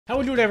How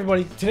we doing,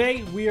 everybody?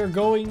 Today we are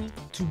going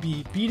to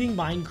be beating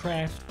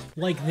Minecraft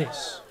like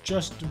this.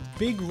 Just a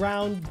big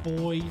round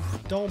boy.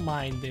 Don't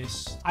mind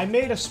this. I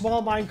made a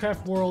small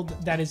Minecraft world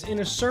that is in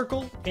a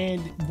circle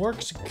and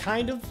works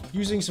kind of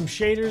using some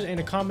shaders and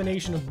a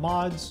combination of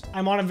mods.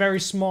 I'm on a very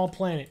small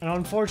planet, and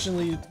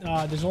unfortunately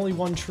there's only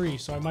one tree,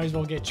 so I might as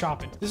well get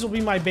chopping. This will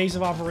be my base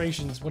of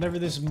operations, whatever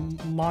this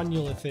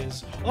monolith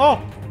is.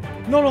 Oh!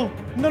 No.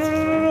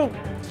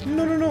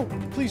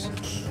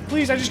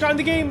 Please, I just got in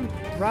the game.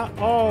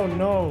 Oh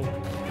no.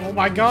 Oh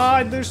my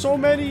god, there's so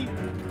many.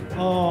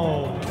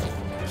 Oh.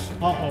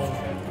 Uh-oh.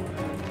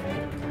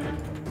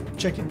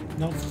 Chicken.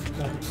 No.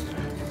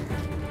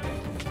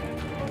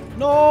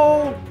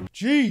 No.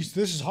 Jeez,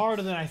 this is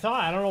harder than I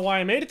thought. I don't know why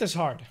I made it this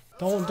hard.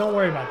 Don't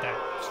worry about that.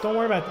 Just don't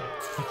worry about that.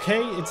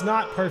 Okay, it's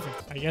not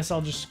perfect. I guess I'll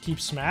just keep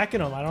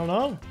smacking them. I don't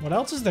know. What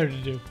else is there to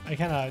do? I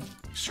kind of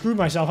screwed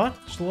myself, huh?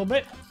 Just a little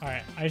bit. All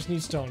right, I just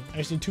need stone. I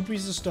just need 2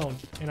 pieces of stone,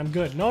 and I'm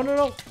good.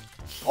 No.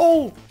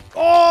 Oh!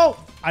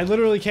 I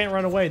literally can't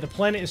run away. The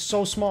planet is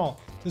so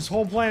small. This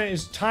whole planet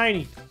is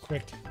tiny.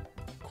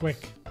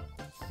 Quick.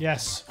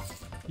 Yes.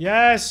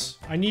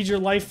 I need your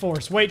life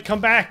force. Wait, come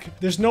back.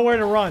 There's nowhere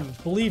to run.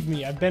 Believe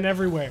me, I've been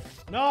everywhere.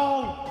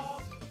 No.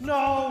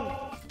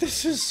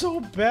 This is so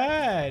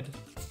bad.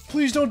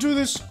 Please don't do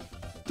this.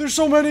 There's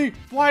so many.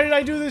 Why did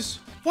I do this?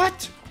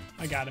 What?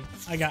 I got him.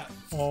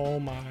 Oh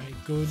my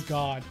good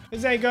god.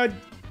 This ain't good.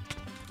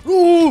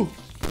 Ooh!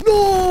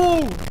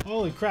 No!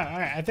 Holy crap.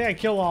 Alright, I think I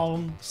killed all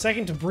of them.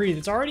 Second to breathe.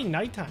 It's already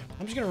nighttime.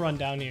 I'm just gonna run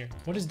down here.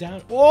 What is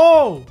down?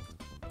 Whoa!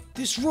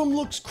 This room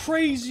looks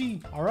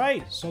crazy.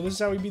 Alright, so this is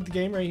how we beat the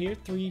game right here.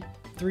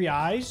 Three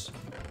eyes.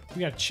 We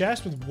got a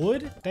chest with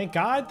wood. Thank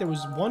god there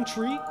was one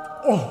tree.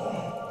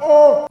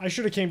 Oh! I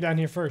should have came down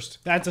here first.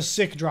 That's a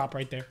sick drop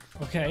right there.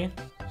 Okay.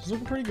 It's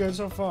looking pretty good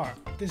so far.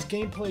 This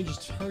gameplay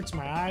just hurts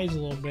my eyes a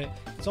little bit.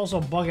 It's also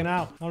bugging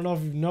out. I don't know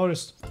if you've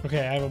noticed.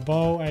 Okay, I have a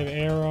bow, I have an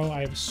arrow, I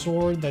have a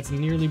sword that's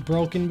nearly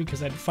broken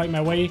because I had to fight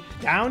my way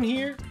down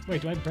here.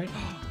 Wait, do I have bread?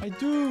 I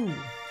do.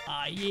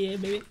 Ah, yeah,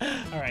 baby.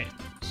 All right,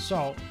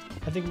 so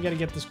I think we gotta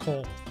get this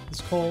coal. This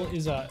coal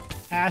is a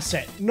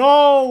asset.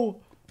 No!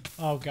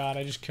 Oh god,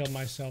 I just killed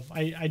myself.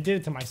 I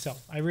did it to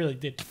myself. I really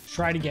did.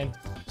 Try it again.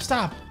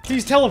 Stop!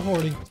 He's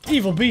teleporting.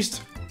 Evil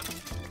beast.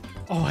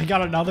 Oh, I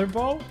got another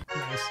bow?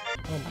 Nice.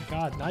 Oh my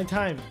god,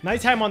 nighttime.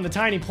 Nighttime on the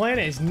tiny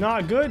planet is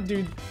not good,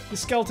 dude.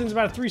 This skeleton's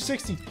about a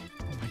 360.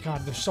 Oh my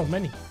god, there's so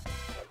many.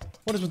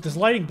 What is with this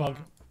lighting bug?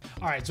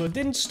 Alright, so it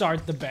didn't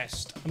start the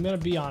best. I'm gonna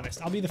be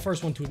honest. I'll be the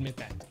first one to admit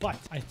that. But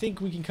I think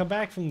we can come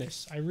back from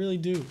this. I really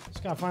do.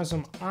 Just gotta find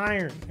some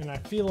iron. And I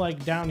feel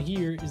like down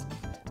here is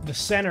the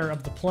center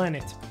of the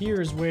planet.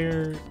 Here is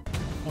where...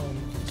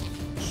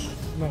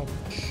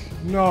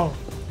 No.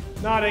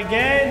 Not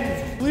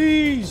again!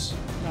 Please!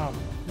 No.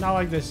 Not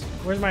like this.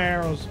 Where's my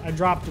arrows? I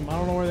dropped them. I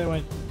don't know where they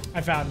went.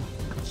 I found them.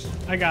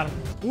 I got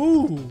them.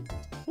 Ooh.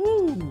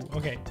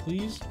 Okay,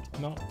 please.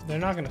 No, they're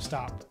not gonna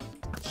stop.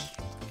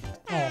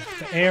 Oh,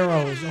 the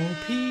arrows.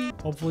 OP.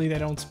 Hopefully they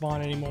don't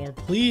spawn anymore.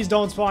 Please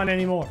don't spawn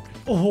anymore.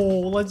 Oh,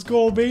 let's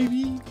go,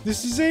 baby.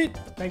 This is it.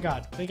 Thank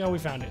god. Thank god we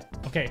found it.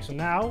 Okay, so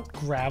now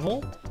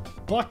gravel,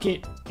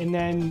 bucket, and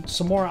then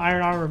some more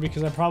iron armor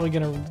because I'm probably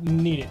gonna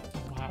need it.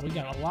 We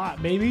got a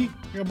lot, baby.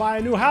 We're gonna buy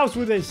a new house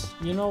with this.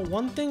 You know,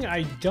 one thing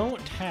I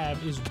don't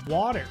have is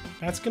water.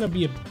 That's gonna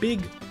be a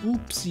big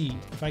oopsie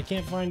if I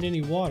can't find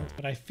any water.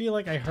 But I feel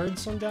like I heard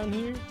some down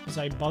here. Was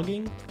I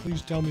bugging?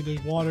 Please tell me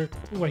there's water.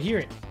 Ooh, I hear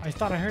it. I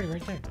thought I heard it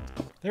right there.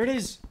 There it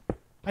is.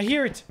 I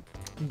hear it.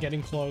 I'm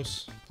getting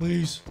close.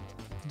 Please.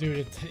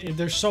 Dude,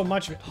 there's so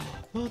much of it.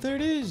 Oh, there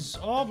it is.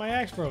 Oh, my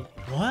axe broke.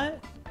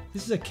 What?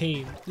 This is a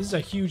cave. This is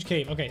a huge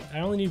cave. Okay, I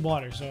only need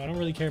water, so I don't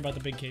really care about the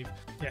big cave.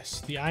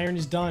 Yes, the iron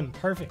is done.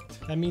 Perfect.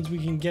 That means we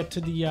can get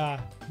to the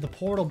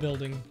portal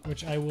building,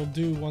 which I will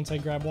do once I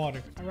grab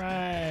water. All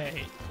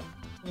right.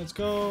 Let's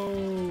go.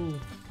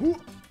 Ooh.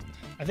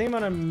 I think I'm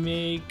gonna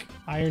make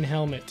iron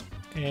helmet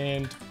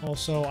and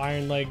also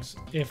iron legs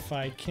if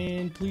I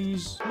can,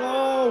 please.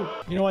 No!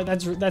 You know what?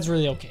 That's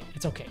really okay.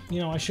 It's okay. You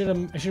know, I should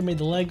have made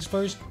the legs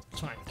first. It's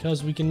fine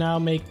because we can now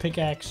make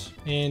pickaxe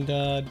and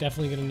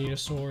definitely gonna need a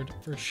sword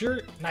for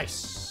sure.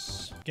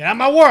 Nice. Get out of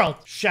my world,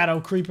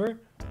 shadow creeper.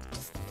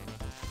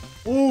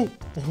 Ooh,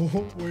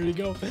 where'd he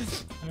go? All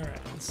right,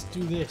 let's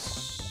do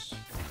this.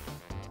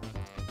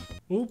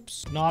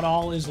 Oops, not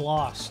all is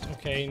lost.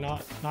 Okay,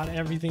 not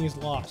everything is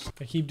lost.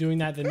 If I keep doing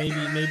that, then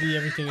maybe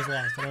everything is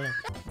lost. I don't know.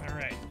 All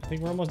right, I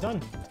think we're almost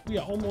done. We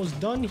are almost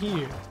done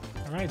here.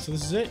 All right, so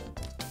this is it.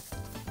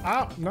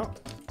 Oh, no,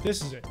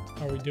 this is it.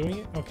 Are we doing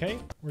it? Okay,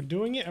 we're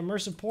doing it.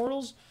 Immersive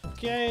portals.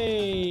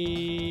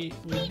 Okay,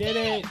 we did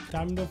it.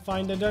 Time to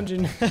find a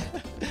dungeon.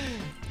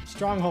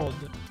 Stronghold,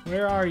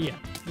 where are you?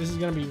 This is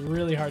gonna be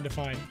really hard to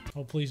find.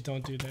 Oh, please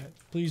don't do that.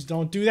 Please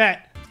don't do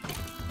that.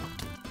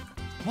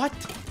 What?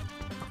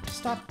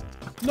 Stop.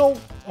 No.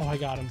 Oh, I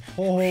got him.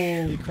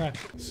 Holy crap.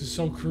 This is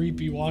so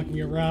creepy walking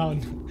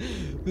around.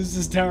 This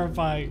is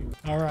terrifying.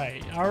 All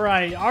right.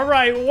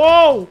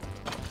 Whoa.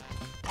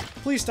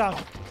 Please stop.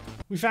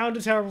 We found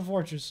a terrible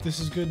fortress. This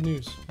is good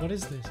news. What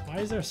is this? Why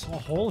is there a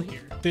hole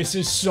here? This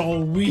is so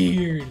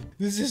weird.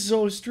 This is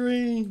so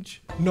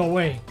strange. No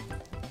way.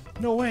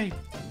 No way.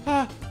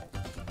 Ah,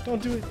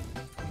 don't do it.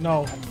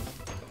 No.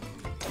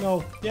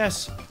 No.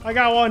 Yes. I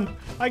got one.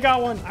 I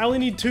got one. I only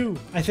need 2.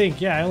 I think.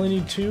 Yeah, I only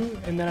need 2,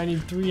 and then I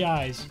need 3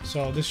 eyes.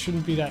 So this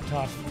shouldn't be that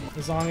tough.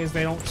 As long as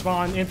they don't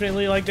spawn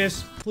infinitely like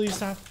this. Please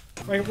stop.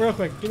 Right, real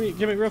quick. Give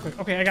me real quick.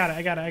 Okay, I got it.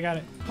 I got it. I got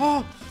it.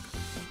 Oh,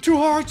 2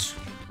 hearts.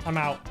 I'm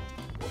out.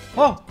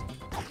 Oh,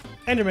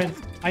 Enderman.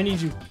 I need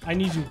you. I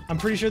need you. I'm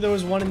pretty sure there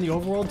was one in the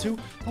overworld too.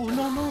 Oh,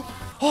 no.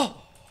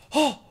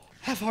 Oh,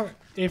 half heart.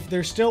 If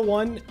there's still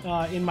one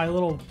in my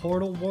little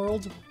portal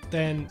world,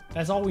 then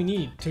that's all we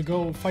need to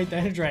go fight the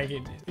Ender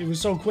Dragon. It was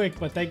so quick,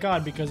 but thank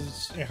God,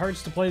 because it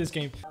hurts to play this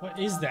game. What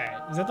is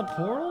that? Is that the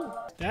portal?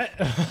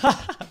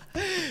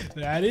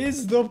 That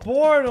is the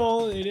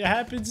portal. It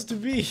happens to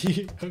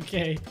be.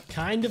 Okay.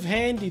 Kind of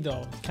handy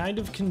though. Kind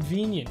of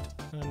convenient.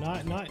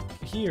 Not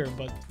here,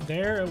 but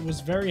there. It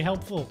was very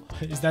helpful.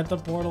 Is that the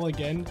portal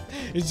again?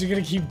 Is it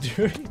gonna keep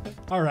doing it?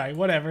 All right,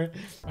 whatever.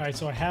 All right,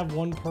 so I have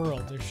 1 pearl.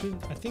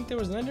 I think there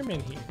was an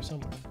Enderman here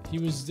somewhere. He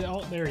was,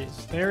 oh, there he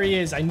is. There he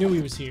is. I knew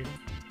he was here.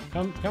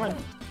 Come on.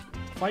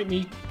 Fight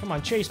me. Come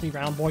on, chase me,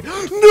 round boy.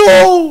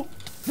 No!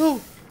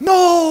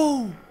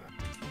 No!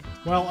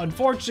 Well,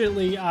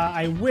 unfortunately,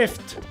 I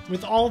whiffed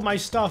with all of my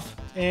stuff,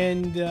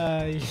 and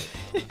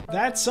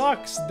that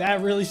sucks.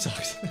 That really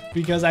sucks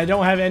because I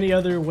don't have any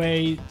other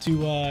way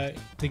to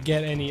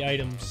get any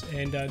items,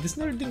 and this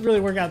never didn't really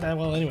work out that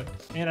well anyway.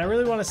 And I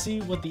really want to see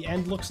what the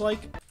end looks like.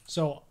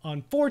 So,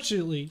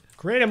 unfortunately,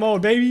 creative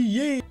mode, baby,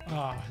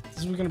 yeah!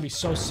 This is gonna be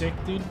so sick,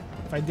 dude.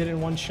 If I did it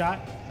in 1 shot.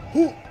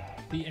 Whew.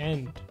 The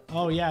end.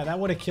 Oh yeah, that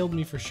would have killed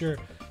me for sure.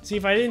 See,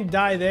 if I didn't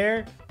die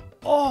there,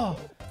 oh,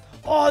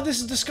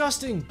 this is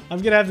disgusting.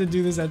 I'm gonna have to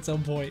do this at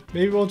some point.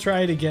 Maybe we'll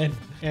try it again,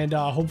 and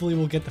hopefully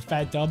we'll get the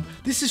fat dub.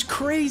 This is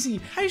crazy.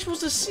 How are you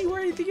supposed to see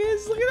where anything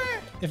is? Look at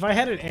that. If I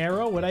had an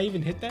arrow, would I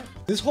even hit that?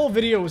 This whole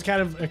video was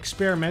kind of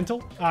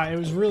experimental. It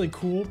was really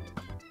cool.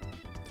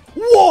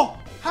 Whoa!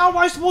 How am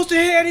I supposed to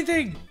hit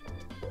anything?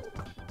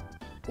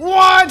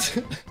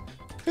 What?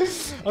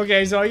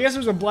 Okay, so I guess it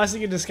was a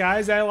blessing in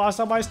disguise that I lost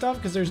all my stuff,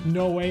 because there's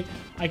no way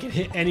I can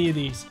hit any of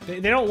these. They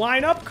don't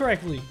line up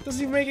correctly.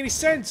 Doesn't even make any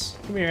sense.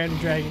 Come here, Ender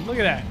Dragon. Look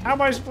at that. How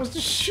am I supposed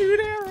to shoot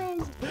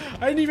arrows?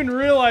 I didn't even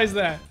realize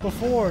that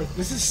before.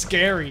 This is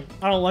scary.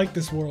 I don't like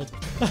this world.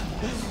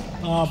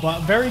 But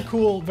very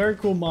cool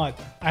mod.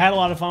 I had a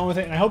lot of fun with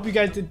it, and I hope you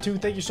guys did too.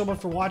 Thank you so much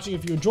for watching.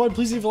 If you enjoyed,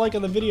 please leave a like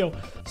on the video,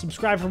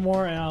 subscribe for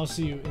more, and I'll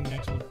see you in the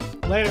next one.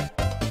 Later.